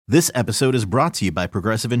This episode is brought to you by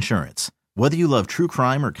Progressive Insurance. Whether you love true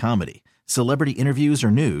crime or comedy, celebrity interviews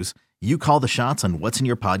or news, you call the shots on what's in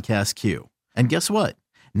your podcast queue. And guess what?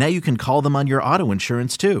 Now you can call them on your auto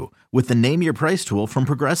insurance too with the Name Your Price tool from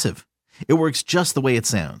Progressive. It works just the way it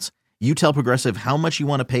sounds. You tell Progressive how much you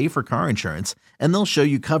want to pay for car insurance, and they'll show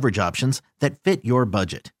you coverage options that fit your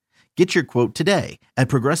budget. Get your quote today at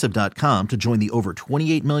Progressive.com to join the over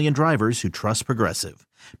 28 million drivers who trust Progressive.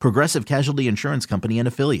 Progressive Casualty Insurance Company and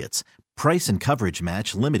Affiliates. Price and coverage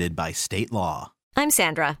match limited by state law. I'm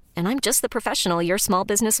Sandra, and I'm just the professional your small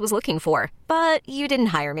business was looking for. But you didn't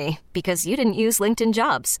hire me because you didn't use LinkedIn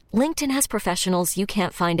Jobs. LinkedIn has professionals you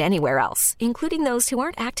can't find anywhere else, including those who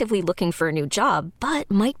aren't actively looking for a new job, but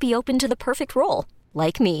might be open to the perfect role,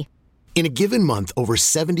 like me. In a given month, over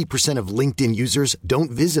 70% of LinkedIn users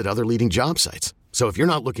don't visit other leading job sites. So if you're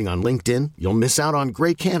not looking on LinkedIn, you'll miss out on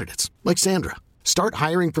great candidates like Sandra. Start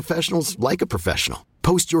hiring professionals like a professional.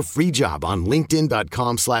 Post your free job on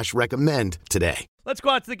linkedin.com/recommend today. Let's go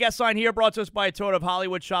out to the guest line here, brought to us by Toyota of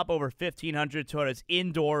Hollywood. Shop over 1,500 Toyotas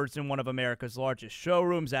indoors in one of America's largest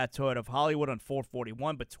showrooms at Toyota of Hollywood on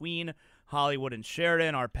 441 between Hollywood and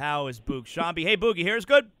Sheridan. Our pal is Boog Sciambi. Hey, Boog, you hear us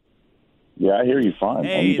good? Yeah, I hear you fine.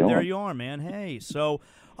 Hey, there you are, man. Hey, so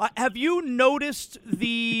have you noticed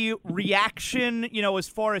the reaction, as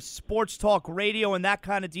far as sports talk radio and that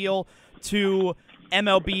kind of deal to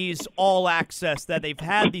MLB's All Access that they've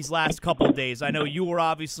had these last couple of days? I know you were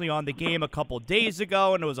obviously on the game a couple of days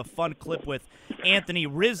ago, and it was a fun clip with Anthony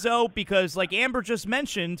Rizzo because, like Amber just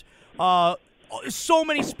mentioned, so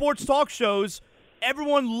many sports talk shows,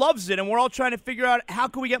 everyone loves it, and we're all trying to figure out how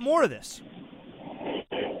can we get more of this.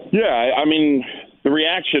 Yeah, I mean, the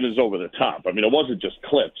reaction is over the top. I mean, it wasn't just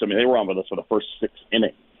clips. I mean, they were on with us for the first 6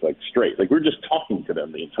 innings, like straight. Like, we were just talking to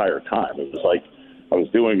them the entire time. It was like I was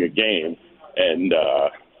doing a game, and,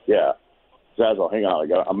 yeah. Zazzle, hang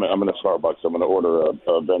on. I'm in a Starbucks. I'm going to order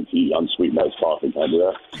a venti unsweetened iced coffee. Can I do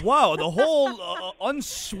that? Wow, the whole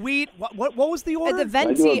unsweet. What was the order? The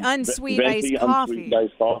venti unsweet iced coffee.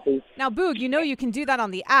 Iced coffee. Now, Boog, you can do that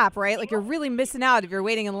on the app, right? Like, you're really missing out if you're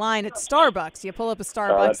waiting in line at Starbucks. You pull up a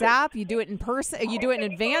Starbucks app. You do it in person. You do it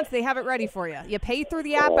in advance. They have it ready for you. You pay through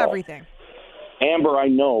the app. Everything. Amber, I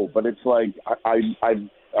know, but it's like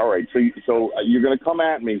all right. So you're going to come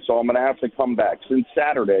at me, so I'm going to have to come back. Since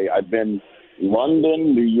Saturday, I've been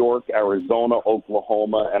London, New York, Arizona,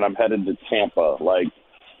 Oklahoma, and I'm headed to Tampa. Like,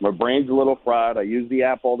 my brain's a little fried. I use the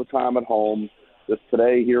app all the time at home. Just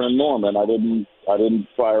today here in Norman, I didn't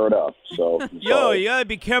fire it up. So yo, you gotta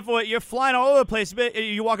be careful. You're flying all over the place.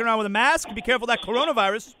 You walking around with a mask? Be careful of that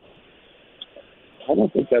coronavirus. I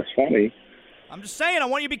don't think that's funny. I'm just saying. I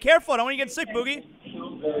want you to be careful. I don't want you to get sick, Boogie.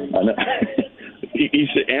 I know. He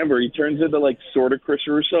said, Amber, he turns into like sort of Chris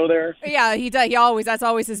Russo there. Yeah, he does. That's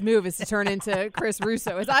always his move, is to turn into Chris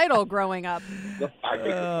Russo, his idol growing up.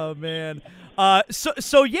 Oh man.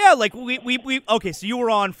 So yeah, like we okay. So you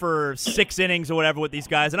were on for 6 innings or whatever with these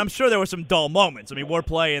guys, and I'm sure there were some dull moments. I mean, we're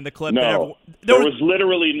playing the clip. No, there was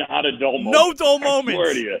literally not a dull moment. No dull moments. I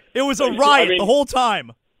swear to you. It was a riot the whole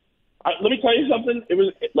time. Let me tell you something. It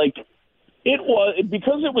was like. It was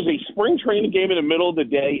because it was a spring training game in the middle of the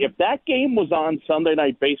day. If that game was on Sunday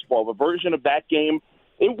Night Baseball, the version of that game,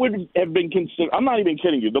 it would have been considered. I'm not even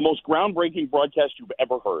kidding you. The most groundbreaking broadcast you've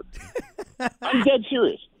ever heard. I'm dead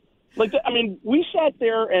serious. Like, I mean, we sat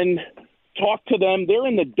there and talked to them. They're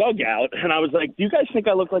in the dugout, and I was like, "Do you guys think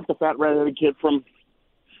I look like the fat redheaded kid from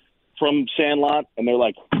Sandlot?" And they're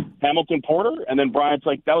like, "Hamilton Porter." And then Brian's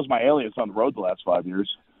like, "That was my alias on the road the last 5 years."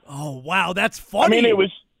 Oh wow, that's funny. I mean, it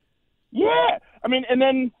was. Yeah. I mean, and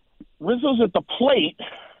then Rizzo's at the plate.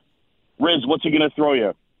 Riz, what's he going to throw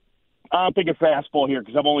you? I'll pick a fastball here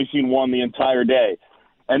because I've only seen one the entire day.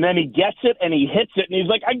 And then he gets it and he hits it and he's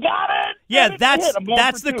like, I got it. Yeah, that's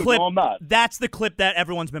the clip. No, that's the clip that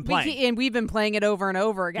everyone's been playing. And we've been playing it over and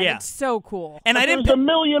over again. Yeah. It's so cool. And there's a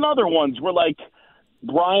million other ones where like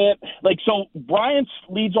Bryant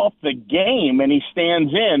leads off the game and he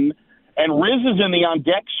stands in and Riz is in the on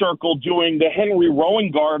deck circle doing the Henry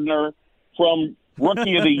Rowan Gardner from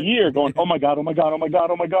Rookie of the Year, going, oh my God, oh my God, oh my God,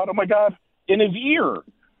 oh my God, oh my God, in his ear.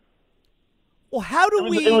 Well, how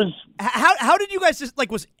did you guys just, like,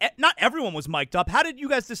 not everyone was mic'd up. How did you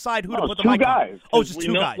guys decide who to put the mic on? Oh, just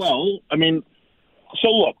two guys. Well, I mean, so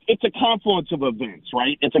look, it's a confluence of events,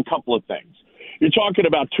 right? It's a couple of things. You're talking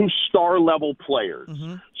about 2 star-level players.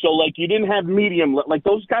 Mm-hmm. So, like, you didn't have medium – like,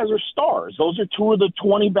 those guys are stars. Those are 2 of the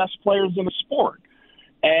 20 best players in the sport.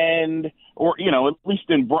 And – or, you know, at least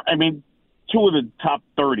in – I mean, 2 of the top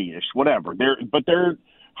 30-ish, whatever. They're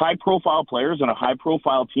high-profile players and a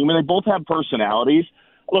high-profile team, and they both have personalities.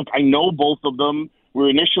 Look, I know both of them. We're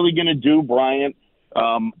initially going to do Bryant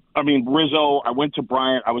I mean, Rizzo, I went to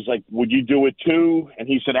Bryant. I was like, would you do it too? And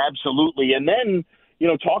he said, absolutely. And then,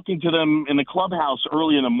 talking to them in the clubhouse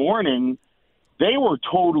early in the morning, they were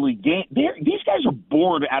totally these guys are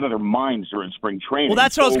bored out of their minds during spring training. Well,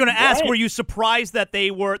 that's what I was going to ask. Were you surprised that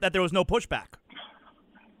there was no pushback?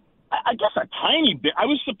 I guess a tiny bit. I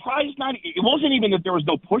was surprised. It wasn't even that there was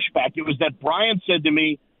no pushback. It was that Brian said to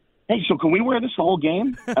me, "Hey, so can we wear this the whole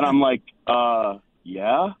game?" And I'm like,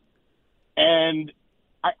 yeah. And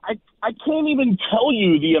I can't even tell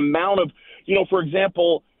you the amount of, for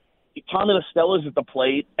example, Tommy LaStella's at the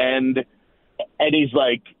plate, and he's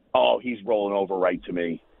like, oh, he's rolling over right to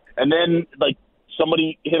me. And then, like,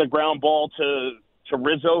 somebody hit a ground ball to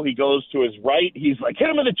Rizzo. He goes to his right. He's like, hit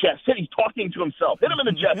him in the chest. He's talking to himself. Hit him in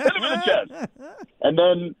the chest. Hit him in the chest. And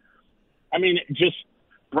then, I mean, just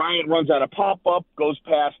Bryant runs out of pop-up, goes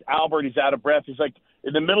past Albert. He's out of breath. He's like,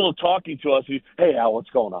 in the middle of talking to us, he's, hey, Al, what's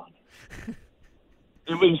going on?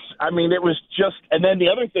 It was just – and then the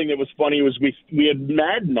other thing that was funny was we had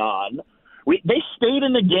Madden on. They stayed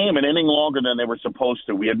in the game an inning longer than they were supposed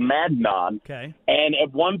to. We had Madden on. Okay. And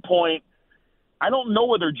at one point, I don't know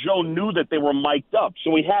whether Joe knew that they were mic'd up. So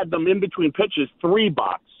we had them in between pitches,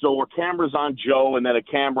 3-box. So our cameras on Joe and then a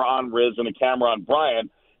camera on Riz and a camera on Brian.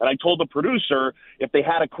 And I told the producer if they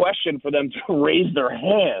had a question for them to raise their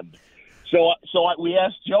hand. So we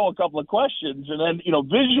asked Joe a couple of questions, and then,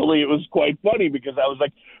 visually it was quite funny because I was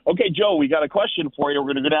like, okay, Joe, we got a question for you.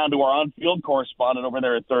 We're going to go down to our on-field correspondent over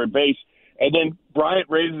there at third base. And then Bryant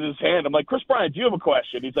raises his hand. I'm like, Chris Bryant, do you have a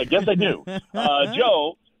question? He's like, yes, I do.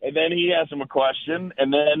 Joe, and then he asked him a question,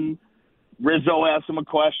 and then Rizzo asked him a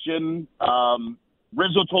question.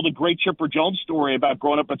 Rizzo told a great Chipper Jones story about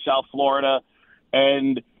growing up in South Florida,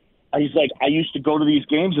 and he's like, I used to go to these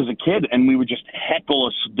games as a kid, and we would just heckle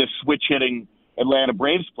this switch-hitting Atlanta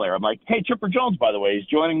Braves player. I'm like, hey, Chipper Jones, by the way, he's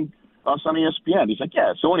joining us on ESPN. He's like,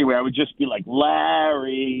 yeah. So anyway, I would just be like,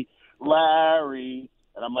 Larry.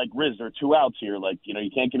 And I'm like, Riz, there are 2 outs here. Like, you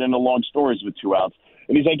can't get into long stories with 2 outs.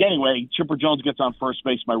 And he's like, anyway, Chipper Jones gets on first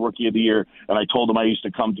base my rookie of the year, and I told him I used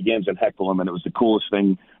to come to games and heckle him, and it was the coolest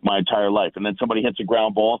thing my entire life. And then somebody hits a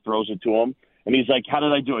ground ball, throws it to him, and he's like, how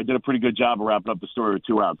did I do? I did a pretty good job of wrapping up the story with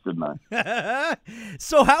 2 outs, didn't I?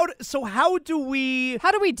 So how do we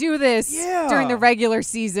do this during the regular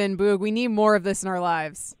season, Boog? We need more of this in our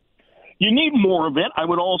lives. You need more of it. I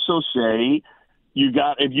would also say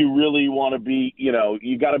if you really want to be, you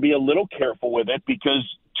got to be a little careful with it because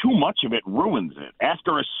too much of it ruins it.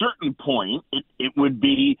 After a certain point, it would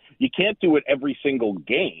be, you can't do it every single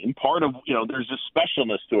game. Part of, there's a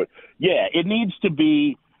specialness to it. Yeah, it needs to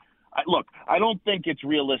be. Look, I don't think it's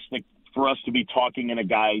realistic for us to be talking in a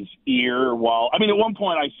guy's ear at one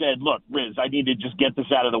point I said, look, Riz, I need to just get this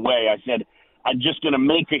out of the way. I said, I'm just going to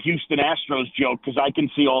make a Houston Astros joke because I can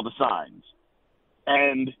see all the signs.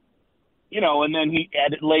 And, and then he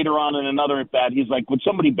added later on in another at bat, he's like, would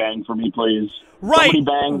somebody bang for me, please? Right, somebody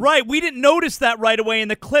bang. Right. We didn't notice that right away in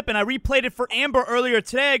the clip, and I replayed it for Amber earlier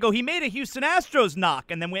today. I go, he made a Houston Astros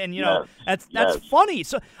knock, and then that's funny.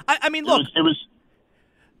 So, I mean, look. It was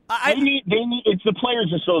They need. It's the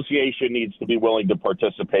Players Association needs to be willing to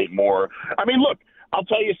participate more. I mean, look, I'll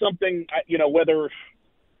tell you something.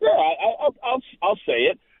 I'll say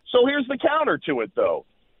it. So here's the counter to it, though.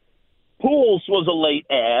 Pujols was a late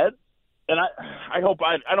ad, and I hope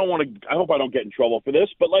I don't get in trouble for this.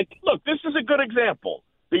 But look, this is a good example.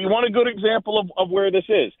 Do you want a good example of where this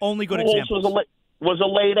is? Only good Pujols examples. Was a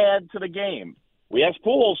late ad to the game. We asked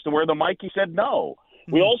Pujols to wear the mic. He said no.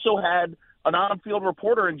 Mm-hmm. We also had an on-field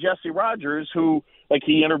reporter in Jesse Rogers who,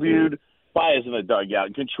 he interviewed Baez in the dugout,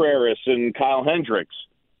 and Contreras and Kyle Hendricks.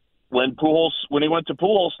 When he went to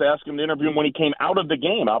Pujols to ask him to interview him when he came out of the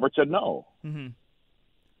game, Albert said no. Mm-hmm.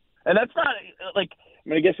 And that's not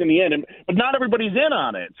I guess in the end, but not everybody's in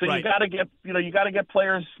on it. So right. you got to get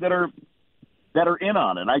players that are in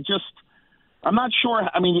on it. I'm not sure.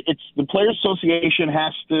 I mean, it's the Players Association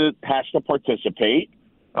has to participate.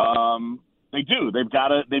 They do. They've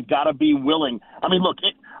got to be willing. I mean, look,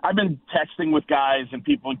 I've been texting with guys and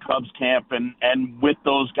people in Cubs camp and with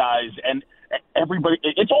those guys, and everybody.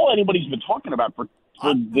 It's all anybody's been talking about for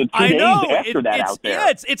the 2 days after that out there. Yeah,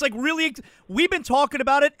 it's like really. We've been talking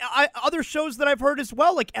about it. Other shows that I've heard as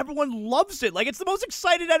well. Like everyone loves it. Like it's the most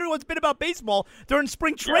excited everyone's been about baseball during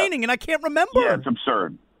spring training, and I can't remember. Yeah, it's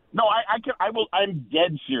absurd. No, I'm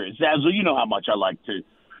dead serious. Zazzle, you know how much I like to.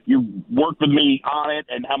 You worked with me on it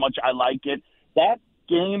and how much I like it. That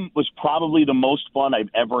game was probably the most fun I've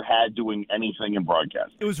ever had doing anything in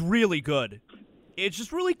broadcast. It was really good. It's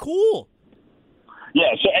just really cool.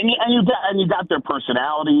 Yeah. So and you got their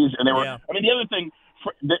personalities, and they were. Yeah. I mean, the other thing,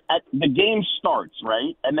 the game starts,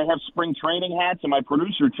 right? And they have spring training hats, and my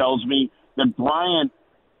producer tells me that Bryant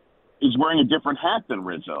is wearing a different hat than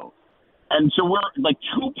Rizzo. And so we're like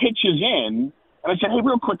 2 pitches in, and I said, hey,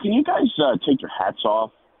 real quick, can you guys take your hats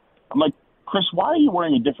off? I'm like, Chris, why are you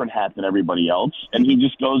wearing a different hat than everybody else? And he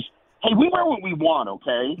just goes, hey, we wear what we want,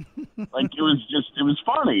 okay? Like, it was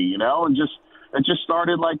funny, you know, and it just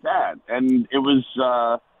started like that. And it was,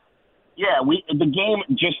 the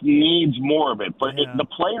game just needs more of it. But the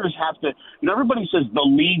players have to, you know, everybody says the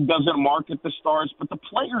league doesn't market the stars, but the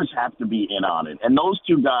players have to be in on it. And those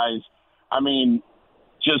 2 guys, I mean,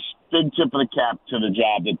 just big tip of the cap to the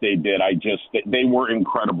job that they did. They were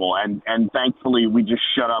incredible. And thankfully we just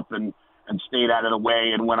shut up and stayed out of the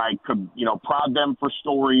way. And when I could, you know, prod them for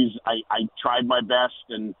stories, I tried my best.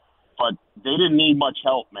 But they didn't need much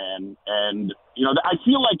help, man. And, you know, I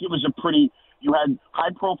feel like it was you had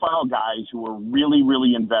high-profile guys who were really,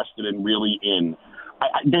 really invested and really in.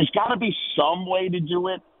 There's got to be some way to do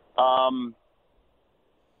it.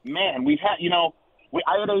 Man, we've had, you know,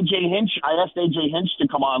 I asked A.J. Hinch to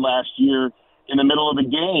come on last year in the middle of the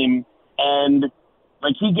game, and,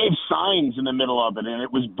 like, he gave signs in the middle of it, and it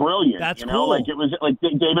was brilliant. That's you know? cool. Like, it was like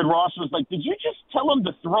David Ross was like, did you just tell him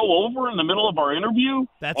to throw over in the middle of our interview?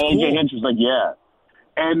 That's and cool. A.J. Hinch was like, yeah.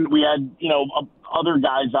 And we had, you know, other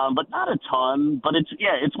guys on, but not a ton. But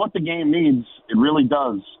it's what the game needs. It really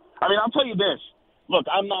does. I mean, I'll tell you this. Look,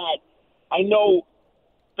 I know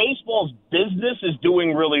baseball's business is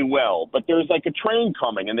doing really well, but there's like a train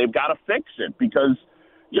coming, and they've got to fix it because,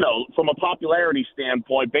 you know, from a popularity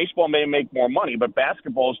standpoint, baseball may make more money, but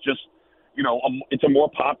basketball is just, you know, it's a more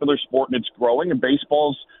popular sport and it's growing, and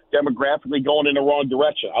baseball's demographically going in the wrong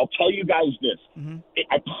direction. I'll tell you guys this. Mm-hmm.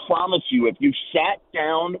 I promise you, if you sat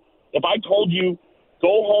down, if I told you,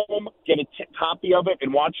 go home, get a copy of it,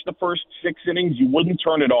 and watch the first 6 innings, you wouldn't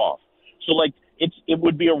turn it off. So, like, it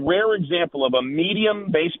would be a rare example of a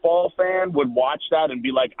medium baseball fan would watch that and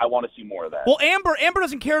be like, I want to see more of that. Well, Amber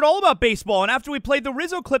doesn't care at all about baseball, and after we played the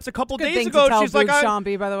Rizzo clips a couple days ago, she's like,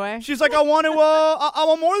 Sciambi, by the way. She's like, I want to, I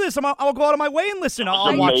want more of this. I'll go out of my way and listen.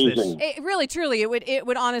 I'll watch this. It really, truly, it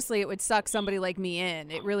would honestly, it would suck somebody like me in.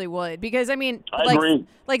 It really would, because I mean, I agree.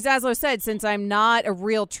 Like Zaslow said, since I'm not a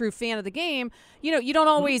real true fan of the game, you know, you don't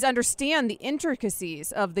always understand the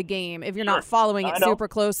intricacies of the game if you're not following it super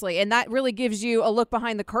closely. And that really gives you a look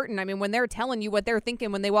behind the curtain. I mean, when they're telling you what they're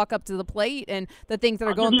thinking when they walk up to the plate and the things that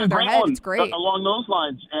are going through their head, it's great. Along those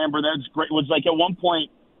lines, Amber, that's great. It was like at one point,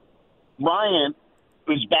 Ryan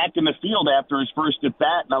was back in the field after his first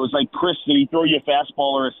at-bat, and I was like, Chris, did he throw you a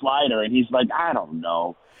fastball or a slider? And he's like, I don't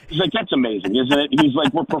know. He's like, that's amazing, isn't it? He's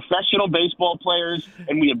like, we're professional baseball players,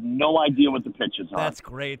 and we have no idea what the pitches are. That's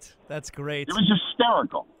great. That's great. It was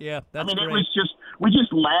hysterical. Yeah, that's great. I mean, it was just, we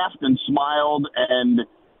just laughed and smiled, and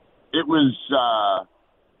it was,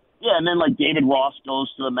 and then, like, David Ross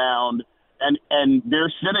goes to the mound, and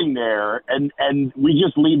they're sitting there, and we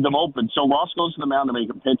just leave them open. So Ross goes to the mound to make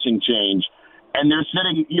a pitching change, and they're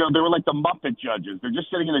sitting, you know, they were like the Muppet judges. They're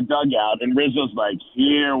just sitting in the dugout, and Rizzo's like,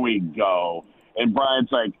 here we go. And Brian's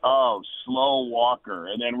like, oh, slow walker.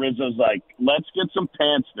 And then Rizzo's like, let's get some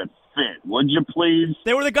pants that fit, would you please?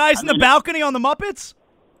 They were the guys in the balcony on the Muppets?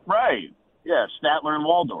 Right. Yeah, Statler and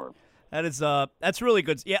Waldorf. That's really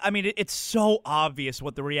good. Yeah, I mean, it's so obvious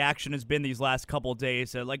what the reaction has been these last couple of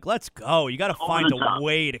days. Like, let's go. You got to find a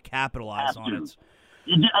way to capitalize on it.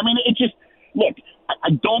 I mean, it just, look,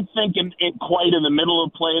 I don't think quite in the middle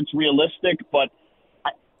of play it's realistic, but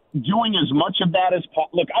doing as much of that as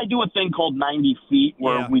look, I do a thing called 90 feet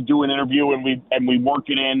where we do an interview and we work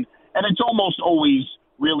it in, and it's almost always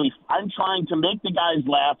really, I'm trying to make the guys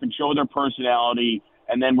laugh and show their personality,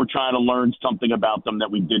 and then we're trying to learn something about them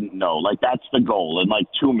that we didn't know. Like, that's the goal in like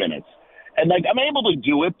 2 minutes. And like, I'm able to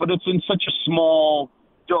do it, but it's in such a small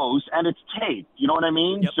dose, and it's tape. You know what I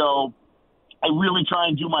mean? Yep. So I really try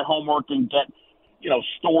and do my homework and get, you know,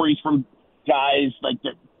 stories from guys like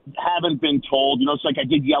that haven't been told. You know, it's like I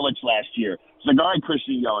did Yelich last year. It's like, all right,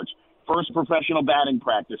 Christian Yelich, first professional batting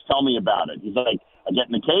practice. Tell me about it. He's like, I get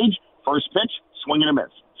in the cage, first pitch, swing and a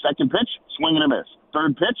miss. Second pitch, swing and a miss.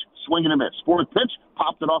 Third pitch, swing and a miss. Fourth pitch,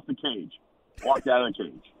 popped it off the cage. Walked out of the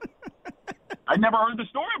cage. I'd never heard the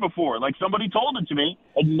story before. Like, somebody told it to me.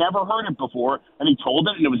 I'd never heard it before, and he told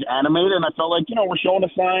it, and it was animated, and I felt like, you know, we're showing a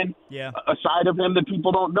side of him that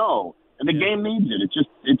people don't know. And the game needs it.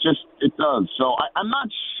 It does. So I'm not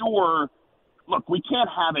sure. Look, we can't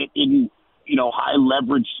have it in, you know, high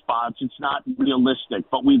leverage spots. It's not realistic,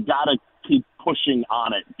 but we've got to keep pushing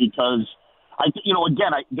on it because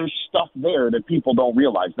there's stuff there that people don't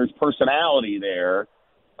realize. There's personality there.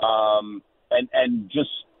 And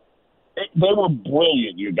just They were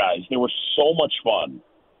brilliant, you guys. They were so much fun.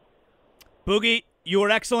 Boogie, you were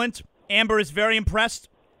excellent. Amber is very impressed.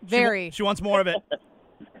 Very. She wants more of it.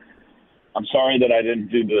 I'm sorry that I didn't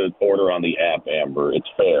do the order on the app, Amber. It's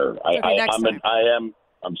fair.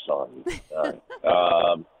 I'm sorry. All right.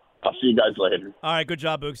 I'll see you guys later. All right. Good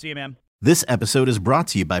job, Boog. See you, man. This episode is brought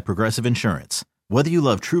to you by Progressive Insurance. Whether you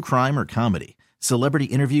love true crime or comedy, celebrity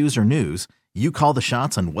interviews or news, you call the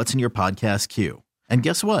shots on what's in your podcast queue. And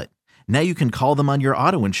guess what? Now you can call them on your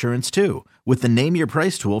auto insurance too with the Name Your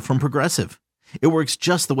Price tool from Progressive. It works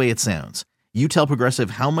just the way it sounds. You tell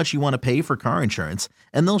Progressive how much you want to pay for car insurance,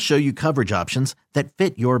 and they'll show you coverage options that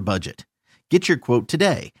fit your budget. Get your quote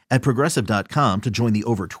today at Progressive.com to join the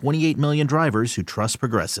over 28 million drivers who trust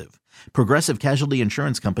Progressive. Progressive Casualty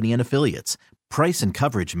Insurance Company and Affiliates. Price and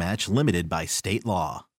coverage match limited by state law.